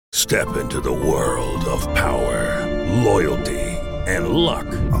Step into the world of power, loyalty, and luck.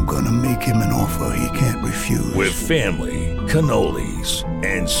 I'm gonna make him an offer he can't refuse. With family, cannolis,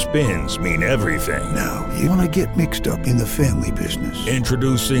 and spins mean everything. Now, you wanna get mixed up in the family business.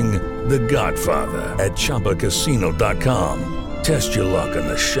 Introducing The Godfather at ChumbaCasino.com. Test your luck in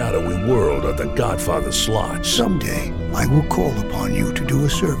the shadowy world of The Godfather slot. Someday, I will call upon you to do a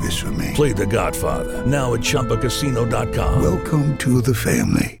service for me. Play The Godfather, now at ChumbaCasino.com. Welcome to the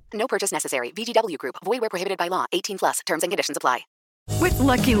family. No purchase necessary. VGW Group. Void where prohibited by law. 18+. Terms and conditions apply. With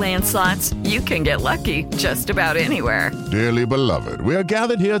Lucky Land Slots, you can get lucky just about anywhere. Dearly beloved, we are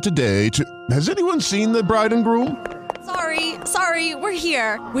gathered here today to... Has anyone seen the bride and groom? Sorry, we're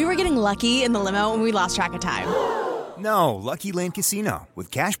here. We were getting lucky in the limo and we lost track of time. No, Lucky Land Casino,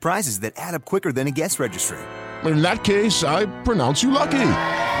 with cash prizes that add up quicker than a guest registry. In that case, I pronounce you lucky.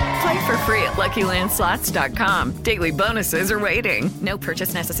 Play for free at LuckyLandSlots.com. Daily bonuses are waiting. No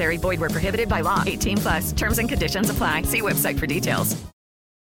purchase necessary. Void where prohibited by law. 18+. Terms and conditions apply. See website for details.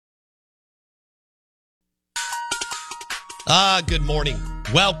 Good morning.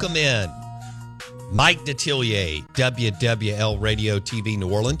 Welcome in. Mike Detillier, WWL Radio TV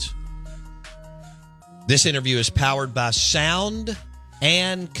New Orleans. This interview is powered by Sound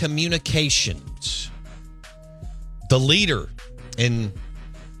and Communications, the leader in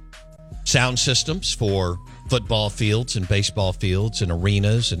sound systems for football fields and baseball fields and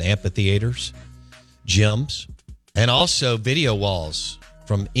arenas and amphitheaters, gyms, and also video walls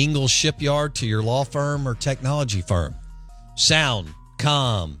from Ingalls Shipyard to your law firm or technology firm.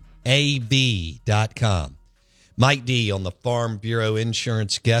 SoundComAV.com. Mike D on the Farm Bureau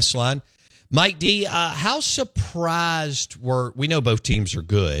Insurance guest line. Mike D, how surprised we know both teams are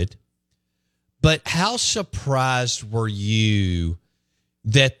good, but how surprised were you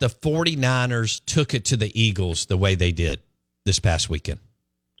that the 49ers took it to the Eagles the way they did this past weekend?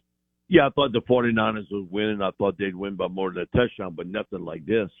 Yeah, I thought the 49ers would win, and I thought they'd win by more than a touchdown, but nothing like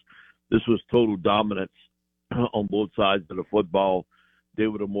this. This was total dominance on both sides of the football. They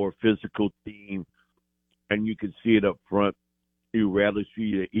were the more physical team, and you could see it up front. You rarely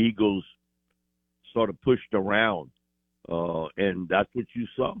see the Eagles sort of pushed around, and that's what you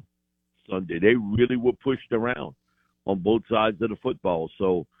saw Sunday. They really were pushed around on both sides of the football,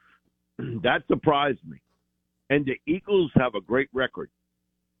 so that surprised me. And the Eagles have a great record,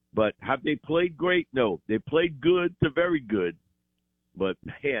 but have they played great? No. They played good to very good, but,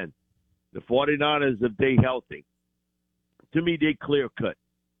 man, the 49ers, if they healthy, to me, they clear-cut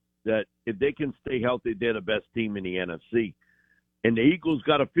that if they can stay healthy, they're the best team in the NFC. And the Eagles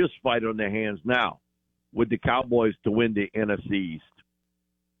got a fist fight on their hands now with the Cowboys to win the NFC East.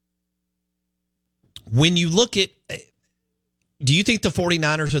 When you look at, do you think the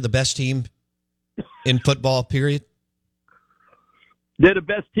 49ers are the best team in football, period? They're the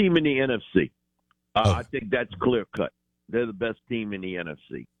best team in the NFC. I think that's clear-cut. They're the best team in the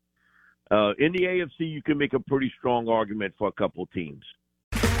NFC. In the AFC, you can make a pretty strong argument for a couple teams.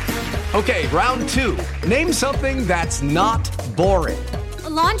 Okay, round two. Name something that's not boring. A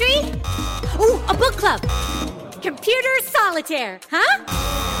laundry? Ooh, a book club. Computer solitaire, huh?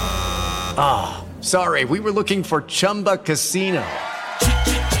 Ah, sorry, we were looking for Chumba Casino.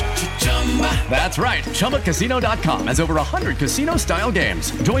 That's right, ChumbaCasino.com has over 100 casino-style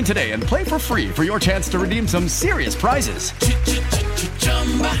games. Join today and play for free for your chance to redeem some serious prizes.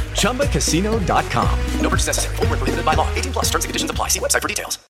 ChumbaCasino.com. No purchase necessary. Void where prohibited by law. 18+. Terms and conditions apply. See website for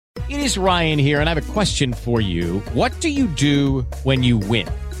details. It is Ryan here, and I have a question for you. What do you do when you win?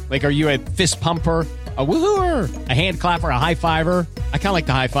 Like, are you a fist pumper, a woohooer, a hand clapper, a high fiver? I kind of like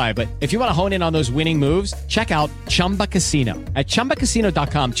the high five, but if you want to hone in on those winning moves, check out Chumba Casino. At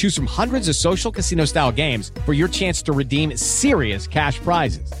ChumbaCasino.com, choose from hundreds of social casino-style games for your chance to redeem serious cash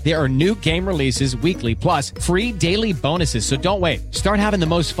prizes. There are new game releases weekly, plus free daily bonuses, so don't wait. Start having the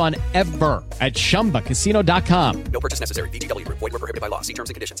most fun ever at ChumbaCasino.com. No purchase necessary. VGW Group. Void where prohibited by law. See terms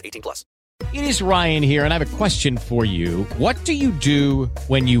and conditions. 18+. It is Ryan here, and I have a question for you. What do you do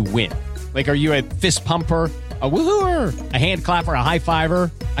when you win? Like, are you a fist pumper, a woohooer, a hand clapper, a high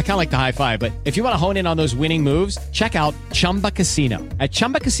fiver? I kind of like the high five, but if you want to hone in on those winning moves, check out Chumba Casino. At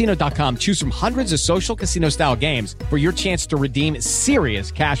ChumbaCasino.com, choose from hundreds of social casino-style games for your chance to redeem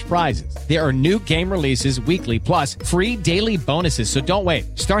serious cash prizes. There are new game releases weekly, plus free daily bonuses, so don't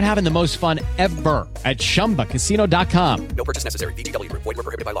wait. Start having the most fun ever at ChumbaCasino.com. No purchase necessary. VGW Group. Void where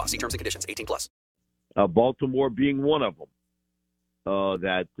prohibited by law. See terms and conditions. 18+. Baltimore being one of them.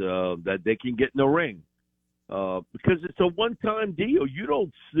 That they can get in the ring. Because it's a one-time deal. You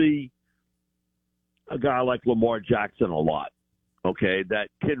don't see a guy like Lamar Jackson a lot, okay, that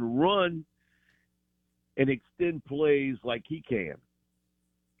can run and extend plays like he can.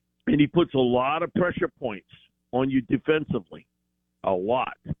 he puts a lot of pressure points on you defensively, a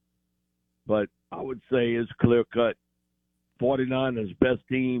lot. But I would say it's clear-cut 49ers best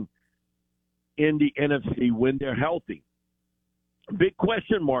team in the NFC when they're healthy. Big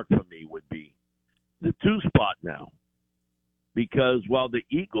question mark for me would be the 2 spot now. Because while the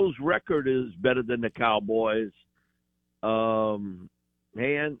Eagles' record is better than the Cowboys, I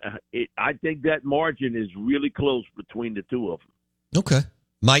think that margin is really close between the two of them. Okay.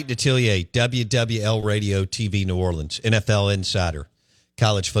 Mike Detillier, WWL Radio TV New Orleans, NFL insider,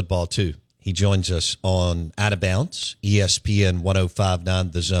 college football too. He joins us on Out of Bounds, ESPN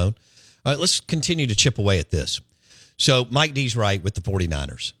 105.9 The Zone. All right, let's continue to chip away at this. So Mike D's right with the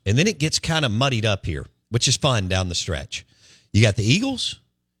 49ers. And then it gets kind of muddied up here, which is fun down the stretch. You got the Eagles,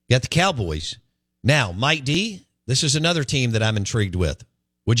 you got the Cowboys. Now, Mike D, this is another team that I'm intrigued with.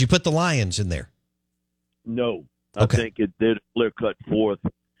 Would you put the Lions in there? No. I think they're clear-cut fourth.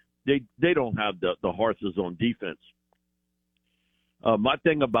 They don't have the horses on defense. My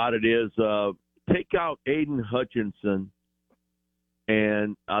thing about it is take out Aiden Hutchinson,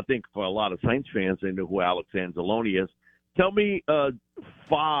 and I think for a lot of Saints fans, they know who Alex Anzalone is. Tell me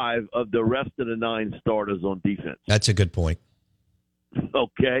 5 of the rest of the 9 starters on defense. That's a good point.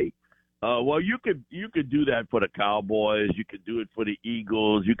 Okay. Well, you could do that for the Cowboys. You could do it for the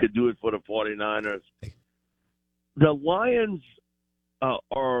Eagles. You could do it for the 49ers. The Lions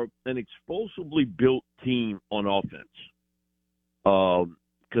are an explosively built team on offense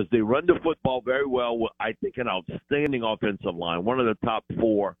because they run the football very well with, I think, an outstanding offensive line, one of the top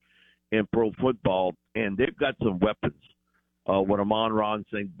 4 in pro football, and they've got some weapons with Amon-Ra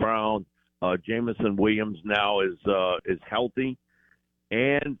St. Brown. Jameson Williams now is healthy,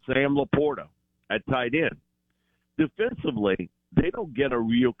 and Sam Laporta at tight end. Defensively, they don't get a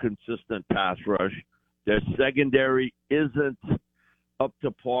real consistent pass rush. Their secondary isn't up to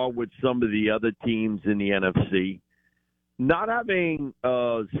par with some of the other teams in the NFC. Not having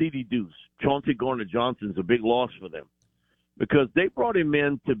C.D. Deuce, Chauncey Gardner-Johnson, is a big loss for them because they brought him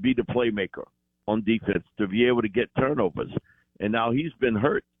in to be the playmaker on defense, to be able to get turnovers, and now he's been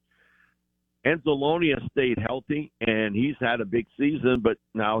hurt. Anzalone has stayed healthy, and he's had a big season, but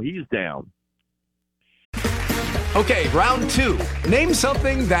now he's down. Okay, round 2. Name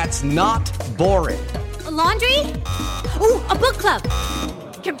something that's not boring. A laundry? Ooh, a book club.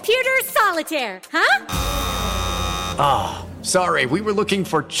 Computer solitaire, huh? Ah, sorry, we were looking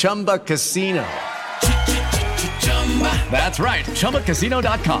for Chumba Casino. That's right,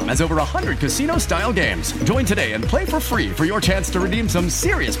 ChumbaCasino.com has over 100 casino-style games. Join today and play for free for your chance to redeem some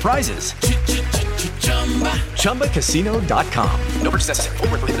serious prizes. ChumbaCasino.com. No purchase necessary. Void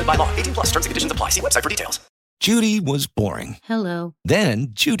where prohibited by law. 18+ terms and conditions apply. See website for details. Judy was boring. Hello. Then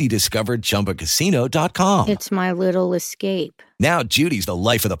Judy discovered ChumbaCasino.com. It's my little escape. Now Judy's the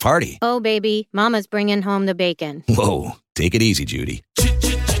life of the party. Oh, baby, mama's bringing home the bacon. Whoa, take it easy, Judy.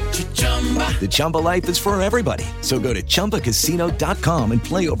 The Chumba life is for everybody. So go to ChumbaCasino.com and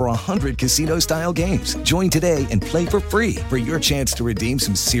play over 100 casino-style games. Join today and play for free for your chance to redeem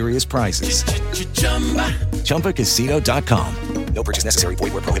some serious prizes. ChumbaCasino.com. No purchase necessary.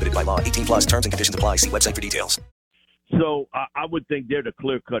 Void where prohibited by law. 18+ terms and conditions apply. See website for details. So I would think they're the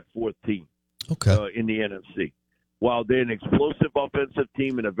clear-cut 4th team in the NFC. While they're an explosive offensive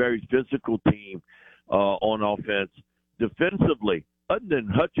team and a very physical team on offense, defensively, other than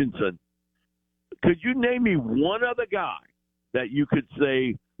Hutchinson, could you name me one other guy that you could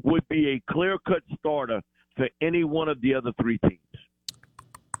say would be a clear-cut starter for any one of the other 3 teams?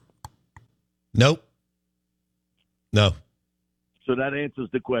 Nope. No. So that answers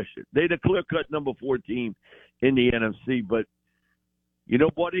the question. They're the clear-cut number 4 team in the NFC, but you know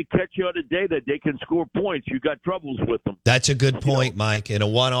what? They catch you on a day that they can score points. You got troubles with them. That's a good point, Mike. In a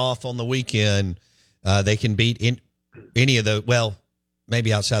one-off on the weekend, they can beat any of the, well,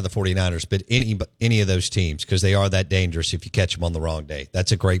 maybe outside the 49ers, but any of those teams because they are that dangerous if you catch them on the wrong day.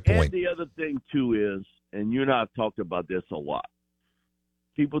 That's a great point. And the other thing, too, is, and you and I have talked about this a lot,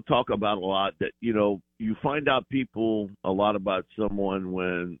 people talk about a lot that, you find out a lot about someone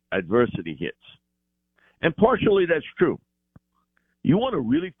when adversity hits. And partially that's true. You want to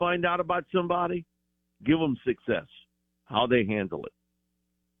really find out about somebody? Give them success, how they handle it.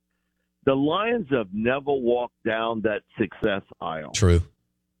 The Lions have never walked down that success aisle. True.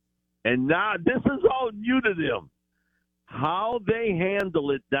 And now this is all new to them. How they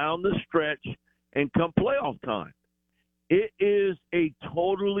handle it down the stretch and come playoff time. It is a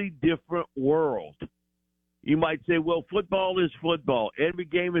totally different world. You might say, well, football is football. Every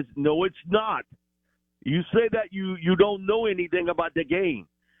game is – no, it's not. You say that you don't know anything about the game.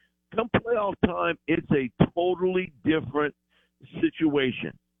 Come playoff time, it's a totally different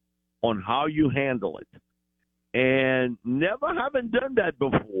situation. on how you handle it. And never having done that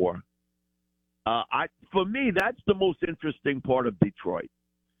before, for me, that's the most interesting part of Detroit.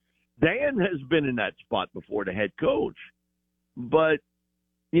 Dan has been in that spot before, the head coach. But,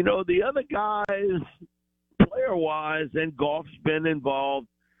 you know, the other guys, player-wise, and Goff's been involved,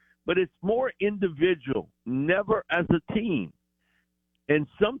 but it's more individual, never as a team. And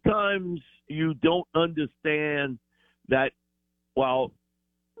sometimes you don't understand that while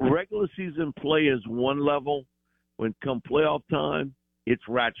regular season play is one level, when come playoff time, it's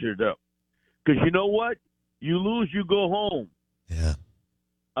ratcheted up. Because you know what? You lose, you go home. Yeah.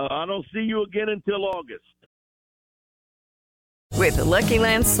 I don't see you again until August. With the Lucky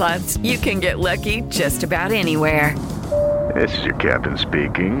Land Slots, you can get lucky just about anywhere. This is your captain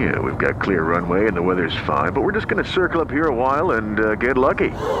speaking. We've got clear runway and the weather's fine, but we're just going to circle up here a while and get lucky.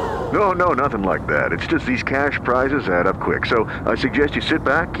 No, nothing like that. It's just these cash prizes add up quick. So I suggest you sit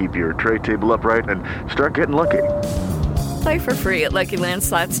back, keep your tray table upright, and start getting lucky. Play for free at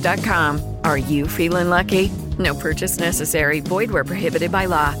LuckyLandSlots.com. Are you feeling lucky? No purchase necessary. Void where prohibited by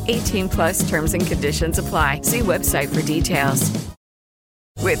law. 18+ terms and conditions apply. See website for details.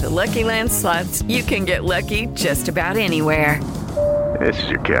 With the Lucky Land Slots, you can get lucky just about anywhere. This is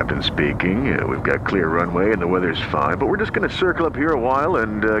your captain speaking. We've got clear runway and the weather's fine, but we're just going to circle up here a while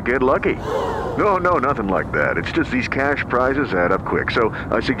and get lucky. No, nothing like that. It's just these cash prizes add up quick. So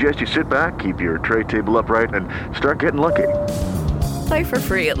I suggest you sit back, keep your tray table upright, and start getting lucky. Play for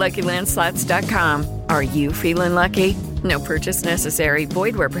free at LuckyLandSlots.com. Are you feeling lucky? No purchase necessary.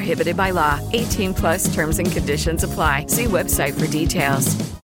 Void where prohibited by law. 18+ terms and conditions apply. See website for details.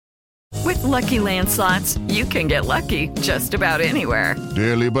 With Lucky Land Slots, you can get lucky just about anywhere.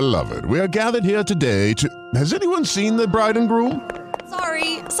 Dearly beloved, we are gathered here today to... Has anyone seen the bride and groom?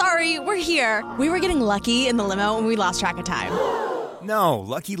 Sorry, we're here. We were getting lucky in the limo and we lost track of time. No,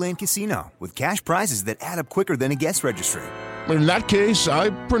 Lucky Land Casino, with cash prizes that add up quicker than a guest registry. In that case, I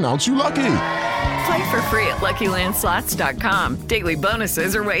pronounce you lucky. Play for free at LuckyLandSlots.com. Daily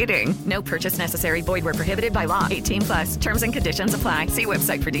bonuses are waiting. No purchase necessary. Void where prohibited by law. 18+. Terms and conditions apply. See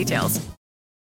website for details.